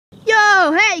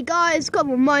Oh, hey guys, got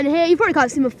my mine here. You probably can't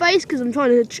see my face because I'm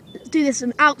trying to do this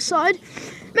from outside.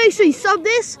 Make sure you sub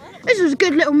this. This was a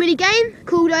good little mini game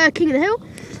called King of the Hill.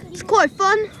 It's quite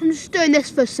fun. I'm just doing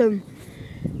this for some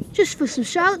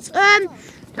shouts. I'm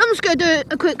just going to do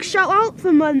a quick shout out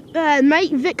from my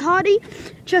mate Vic Hardy.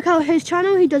 Check out his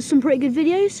channel. He does some pretty good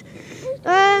videos.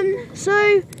 So,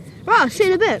 right, I'll see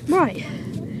you in a bit. Right.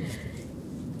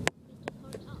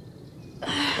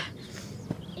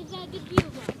 Is that a good view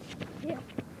of us? Yeah.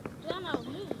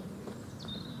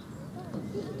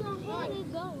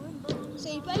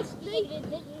 So basically,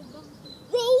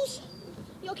 rules.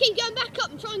 You'll keep going back up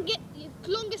and try and get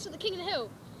the longest of the King of the Hill.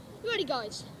 You ready,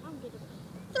 guys? I'm good.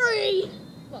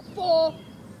 4,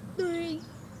 3,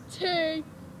 2,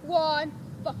 1.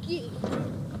 Fuck you.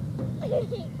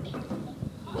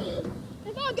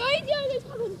 If I go easy on this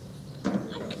one.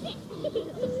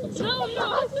 No,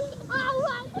 no.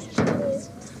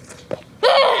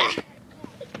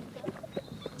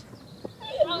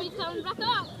 Oh, he's coming back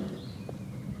up.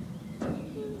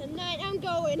 Tonight I'm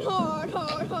going hard. You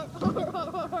can't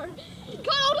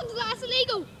hold on to that, it's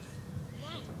illegal.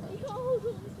 You can't hold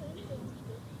on to that.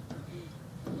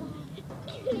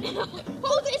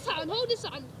 Hold this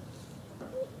hand.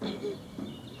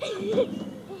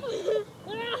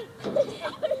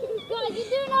 Guys, you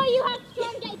do know you have to try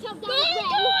and get yourself down the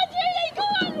rail. Go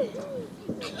on.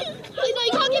 No,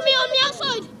 you can't get me on the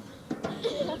outside.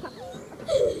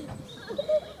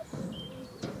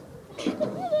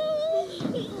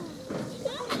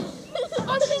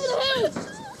 I'm the King of the Hill.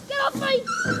 Get off me.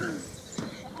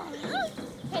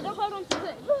 Hey, don't hold on too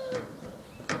quick.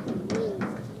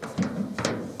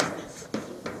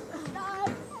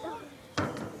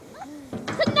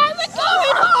 Tonight we're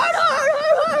going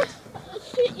hard.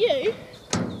 Shit you.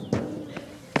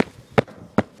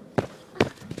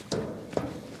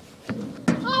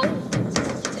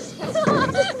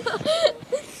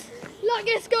 Like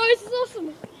this, guys, it's awesome.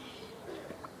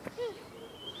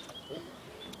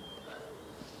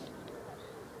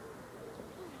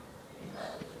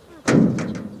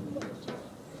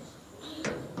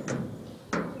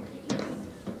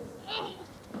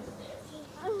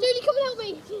 Julie, come and help me.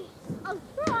 I'll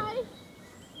try.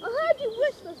 I heard you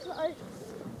whisper so. I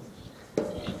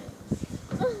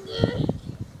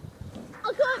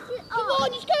can't get Come on,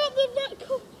 just go up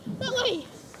that way.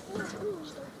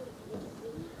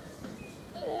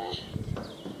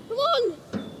 Come on.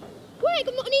 Quick, I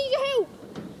need your help.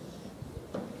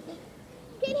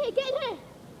 Get in here.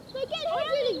 No, get in here,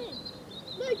 Julie.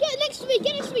 No, get next to me,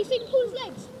 so you can pull his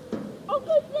legs. I'll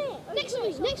go there. Next to me.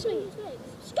 Let's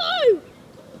go.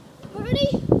 Ready?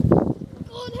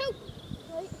 Go on, help.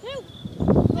 Help.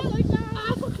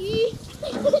 Ah, fuck you.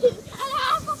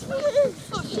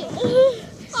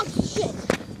 Oh, shit.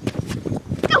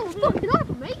 Don't fucking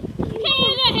over me. King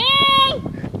of the Hill!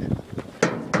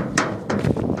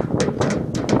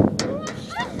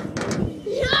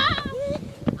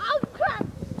 Oh, crap.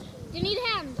 Do you need a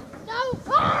hand? No.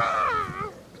 Ah.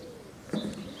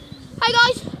 Hey,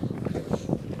 guys.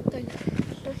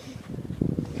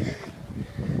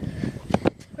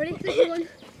 Ready? 3, 2, 1.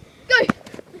 Go.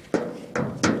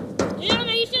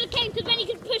 No, you should have came because then you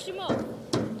could push him off.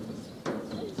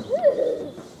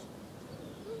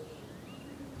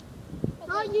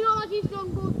 No, you know like he's gone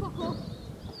good, fuck off.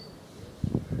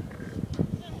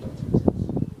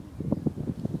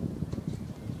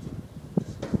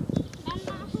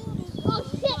 Oh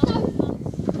shit, no.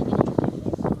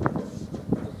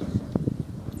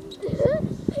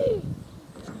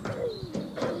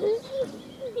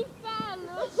 He fell.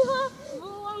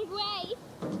 Wrong way.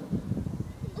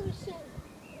 Oh shit.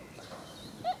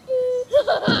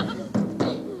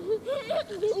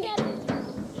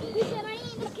 He said I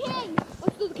ain't the king. I'm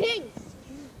still the king.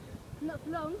 Not for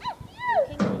long.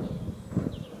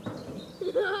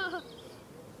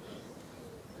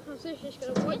 I'm seriously just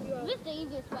gonna wipe you out. This is the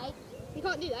easiest way. You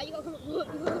can't do that, you gotta come up. You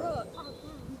gotta come up.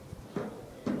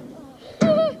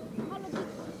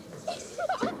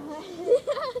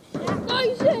 Oh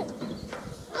shit!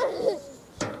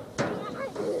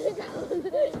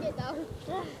 Get down.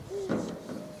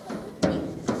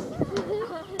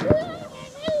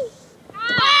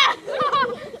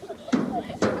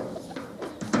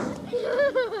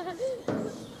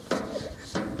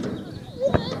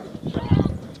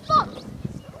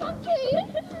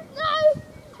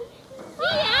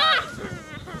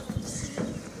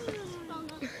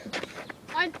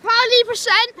 I'm proudly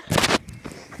present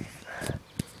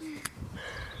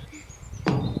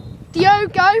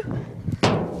Diogo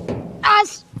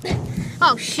as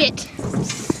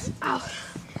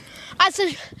as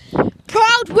a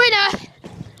proud winner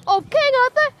of King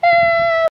of the Hill.